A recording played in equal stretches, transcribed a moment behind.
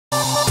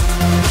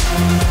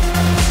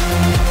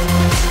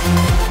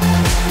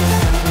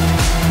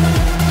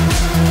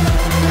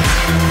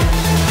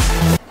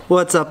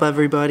What's up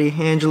everybody,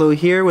 Angelo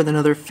here with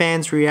another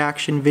fans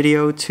reaction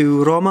video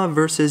to Roma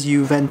vs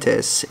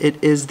Juventus.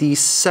 It is the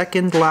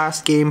second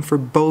last game for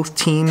both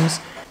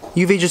teams.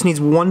 Juve just needs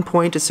 1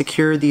 point to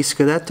secure the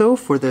scudetto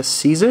for this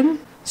season.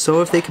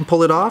 So if they can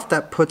pull it off,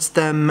 that puts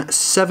them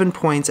 7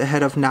 points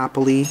ahead of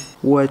Napoli,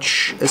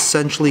 which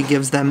essentially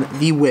gives them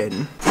the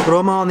win.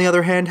 Roma, on the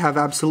other hand, have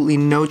absolutely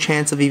no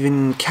chance of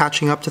even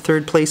catching up to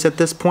third place at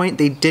this point.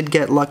 They did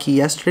get lucky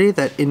yesterday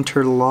that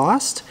Inter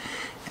lost,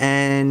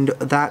 and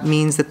that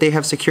means that they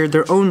have secured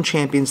their own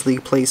Champions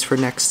League place for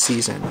next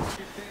season.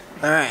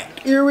 Alright,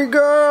 here we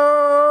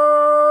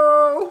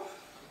go!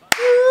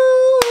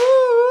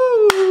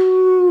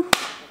 Woo!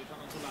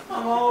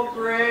 Come on,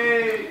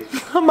 Greg!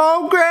 Come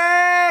on,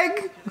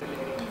 Greg!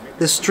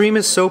 This stream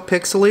is so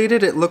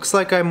pixelated, it looks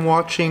like I'm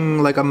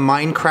watching like a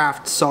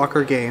Minecraft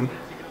soccer game.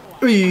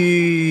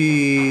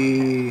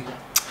 Eee.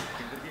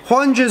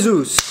 Juan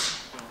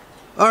Jesus!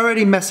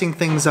 Already messing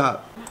things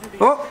up.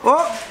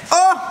 Oh!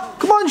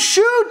 Come on,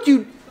 shoot,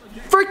 you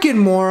freaking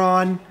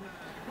moron.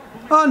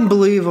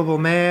 Unbelievable,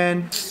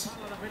 man.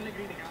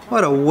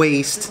 What a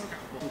waste.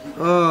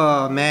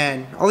 Oh,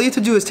 man. All you have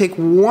to do is take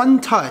one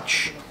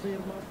touch.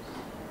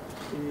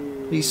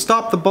 He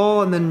stopped the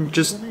ball and then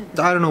just,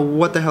 I don't know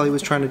what the hell he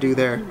was trying to do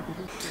there.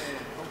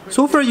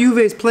 So far, Juve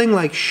is playing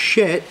like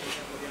shit.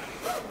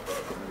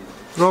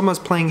 Roma's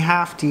playing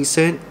half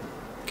decent.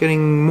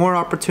 Getting more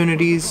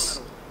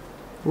opportunities.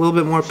 A little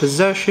bit more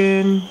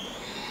possession.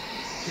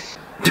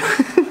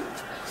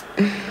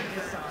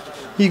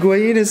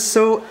 Higuain is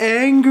so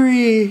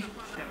angry.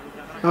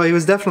 Oh, he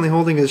was definitely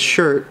holding his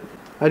shirt.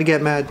 I'd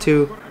get mad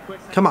too.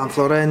 Come on,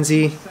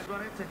 Florenzi.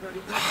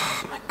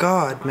 Oh my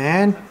god,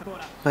 man.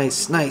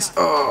 Nice, nice.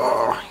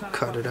 Oh,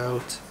 cut it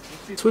out.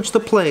 Switch the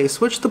play,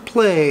 switch the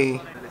play.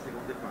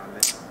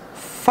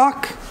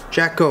 Fuck.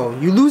 Jacko,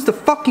 you lose the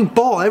fucking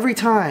ball every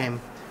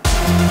time.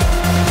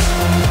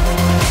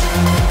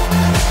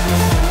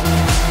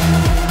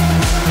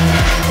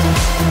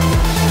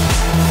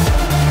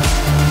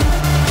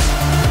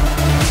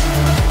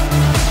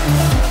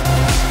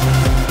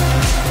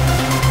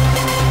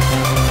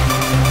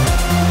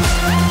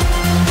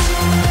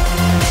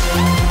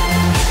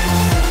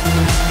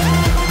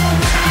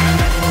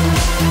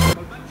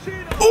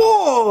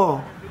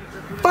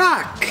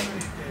 Fuck!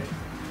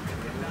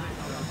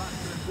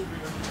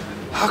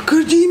 How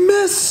could he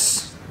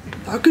miss?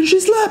 How could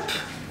she slip?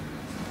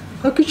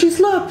 How could she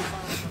slip?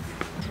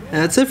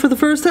 That's it for the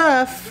first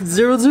half.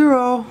 0-0.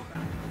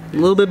 A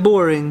little bit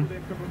boring.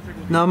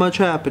 Not much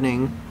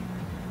happening.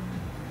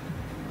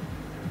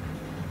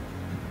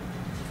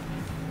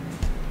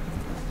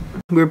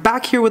 We're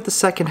back here with the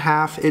second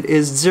half. It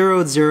is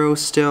 0-0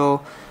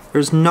 still.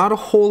 There's not a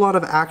whole lot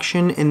of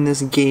action in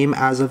this game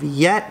as of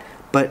yet,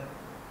 but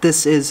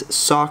this is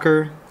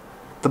soccer.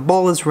 The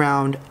ball is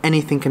round.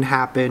 Anything can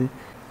happen.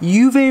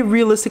 Juve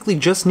realistically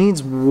just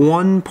needs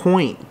 1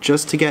 point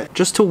just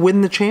to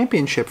win the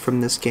championship from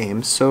this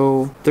game.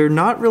 So they're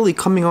not really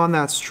coming on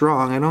that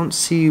strong. I don't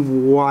see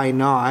why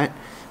not.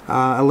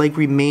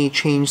 Allegri may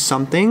change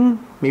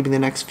something. Maybe in the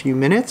next few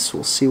minutes.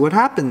 We'll see what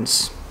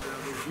happens.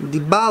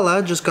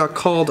 Dybala just got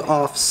called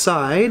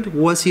offside.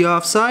 Was he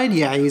offside?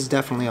 Yeah, he's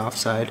definitely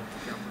offside.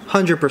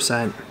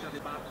 100%.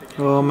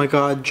 Oh my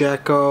god,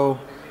 Jacko.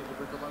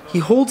 He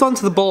holds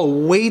onto the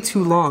ball way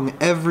too long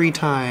every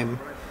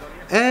time.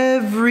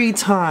 Every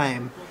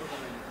time.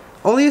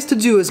 All he has to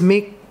do is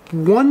make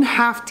one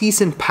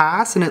half-decent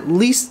pass and at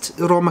least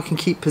Roma can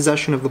keep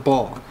possession of the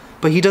ball.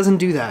 But he doesn't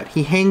do that.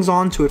 He hangs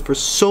on to it for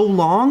so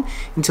long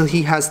until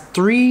he has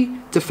 3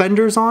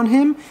 defenders on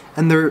him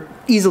and they're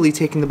easily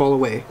taking the ball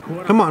away.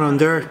 Come on,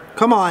 Under.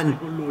 Come on.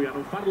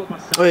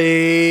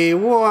 Hey,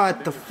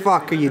 what the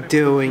fuck are you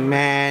doing,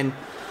 man?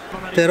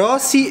 De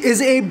Rossi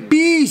is a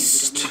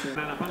beast!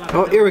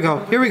 Oh, here we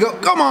go, here we go.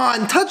 Come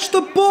on, touch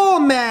the ball,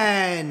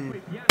 man!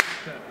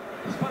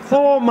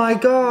 Oh my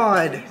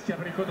god.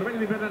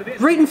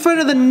 Right in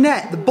front of the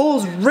net. The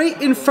ball's right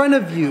in front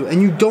of you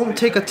and you don't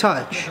take a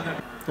touch.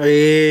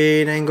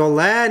 Hey,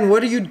 Nangolan,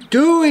 what are you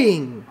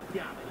doing?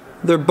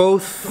 They're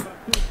both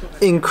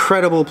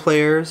incredible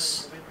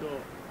players.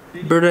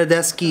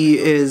 Bernardeschi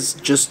is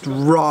just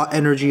raw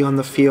energy on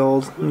the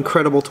field.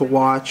 Incredible to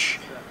watch.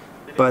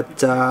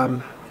 But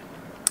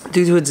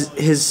due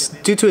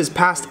to his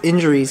past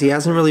injuries, he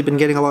hasn't really been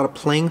getting a lot of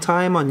playing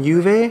time on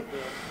Juve.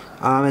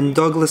 And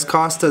Douglas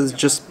Costa has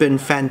just been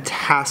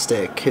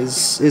fantastic.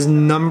 His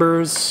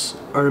numbers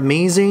are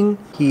amazing.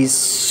 He's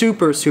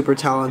super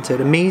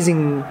talented.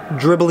 Amazing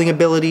dribbling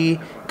ability.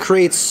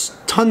 Creates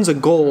tons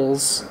of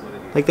goals.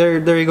 Like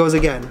there he goes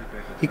again.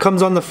 He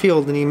comes on the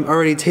field and he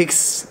already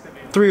takes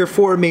 3 or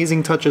 4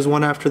 amazing touches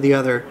one after the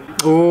other.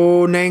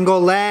 Oh,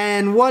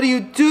 Nangolan, what are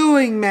you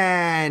doing,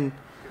 man?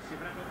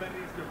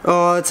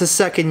 Oh, it's a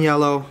second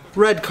yellow.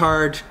 Red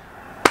card.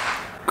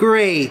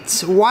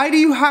 Great. Why do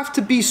you have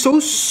to be so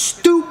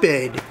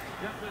stupid?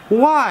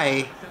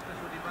 Why?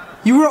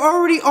 You were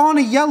already on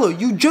a yellow.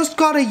 You just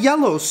got a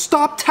yellow.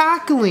 Stop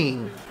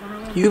tackling.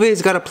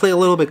 Juve's got to play a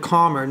little bit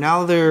calmer.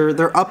 Now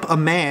they're up a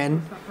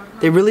man.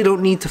 They really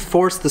don't need to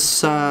force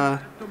this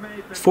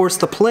force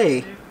the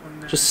play.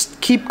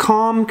 Just keep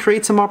calm,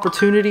 create some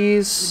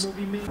opportunities.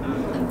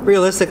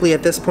 Realistically,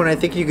 at this point, I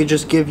think you could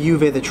just give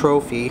Juve the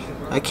trophy.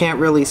 I can't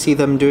really see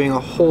them doing a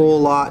whole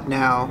lot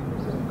now.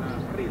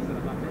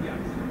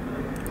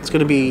 It's going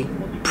to be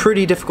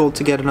pretty difficult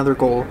to get another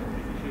goal.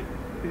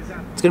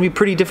 It's going to be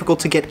pretty difficult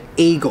to get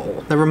a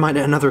goal. Never mind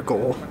another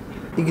goal.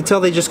 You can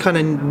tell they just kind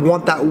of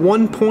want that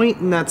 1 point,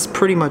 and that's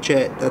pretty much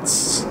it.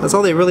 That's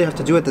all they really have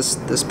to do at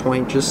this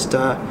point. Just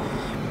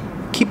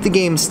keep the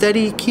game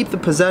steady, keep the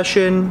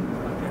possession.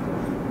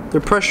 They're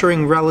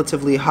pressuring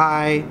relatively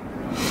high,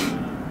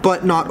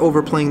 but not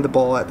overplaying the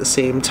ball at the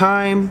same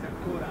time.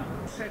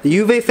 The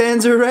Juve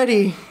fans are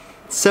ready.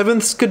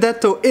 7th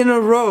scudetto in a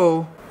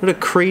row. What a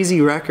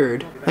crazy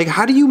record. Like,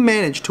 how do you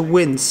manage to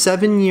win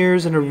 7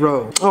 years in a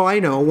row? Oh, I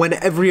know, when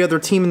every other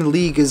team in the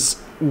league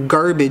is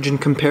garbage in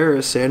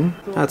comparison.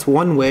 That's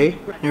one way.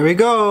 Here we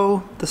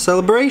go. The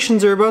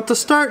celebrations are about to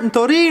start in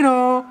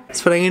Torino.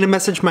 That's what I'm gonna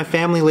message my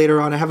family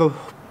later on. I have a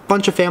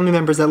bunch of family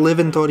members that live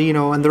in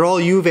Torino and they're all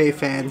Juve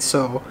fans,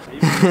 so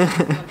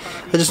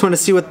I just want to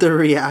see what their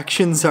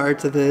reactions are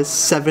to this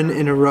 7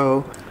 in a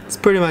row. That's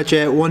pretty much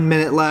it. 1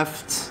 minute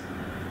left.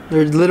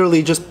 They're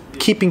literally just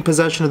keeping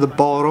possession of the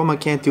ball. Roma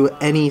can't do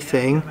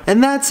anything.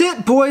 And that's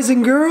it, boys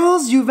and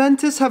girls.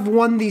 Juventus have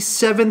won the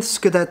 7th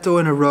scudetto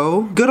in a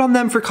row. Good on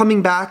them for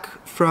coming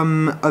back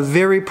from a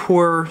very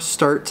poor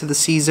start to the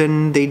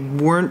season. They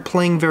weren't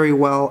playing very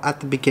well at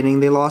the beginning.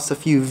 They lost a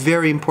few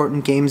very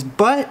important games,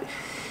 but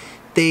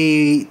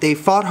they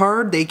fought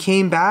hard, they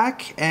came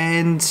back,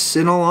 and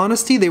in all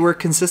honesty, they were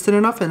consistent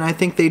enough, and I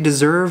think they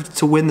deserved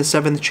to win the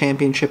 7th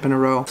championship in a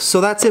row.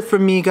 So that's it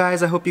from me,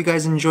 guys. I hope you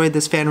guys enjoyed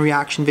this fan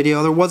reaction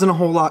video. There wasn't a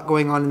whole lot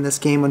going on in this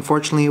game.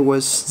 Unfortunately, it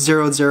was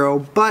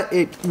 0-0, but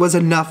it was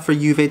enough for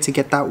Juve to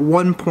get that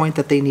 1 point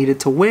that they needed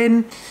to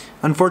win.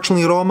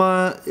 Unfortunately,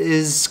 Roma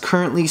is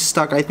currently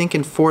stuck, I think,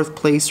 in 4th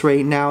place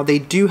right now. They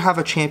do have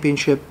a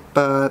championship,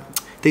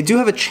 they do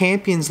have a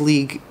Champions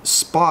League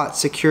spot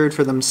secured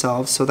for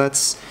themselves, so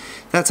that's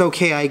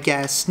okay, I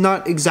guess.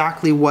 Not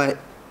exactly what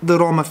the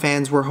Roma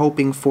fans were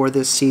hoping for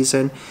this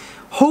season.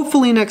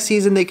 Hopefully next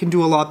season they can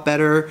do a lot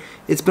better.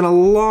 It's been a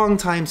long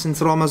time since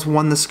Roma's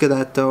won the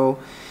Scudetto.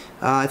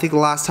 I think the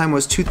last time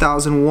was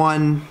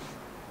 2001,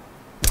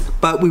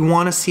 but we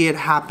want to see it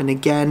happen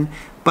again.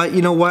 But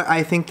you know what?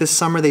 I think this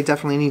summer they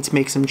definitely need to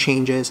make some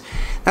changes.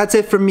 That's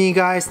it from me,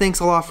 guys. Thanks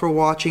a lot for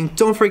watching.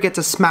 Don't forget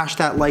to smash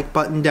that like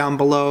button down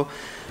below.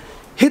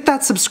 Hit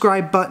that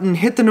subscribe button,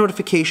 hit the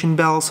notification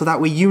bell so that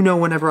way you know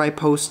whenever I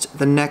post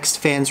the next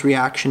fans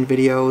reaction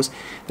videos.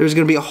 There's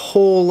going to be a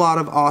whole lot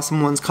of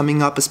awesome ones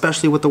coming up,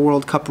 especially with the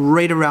World Cup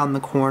right around the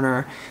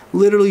corner.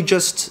 Literally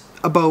just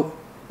about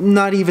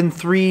not even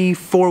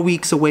 3-4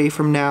 weeks away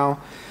from now.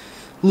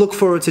 Look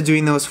forward to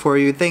doing those for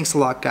you. Thanks a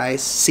lot,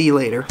 guys. See you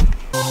later.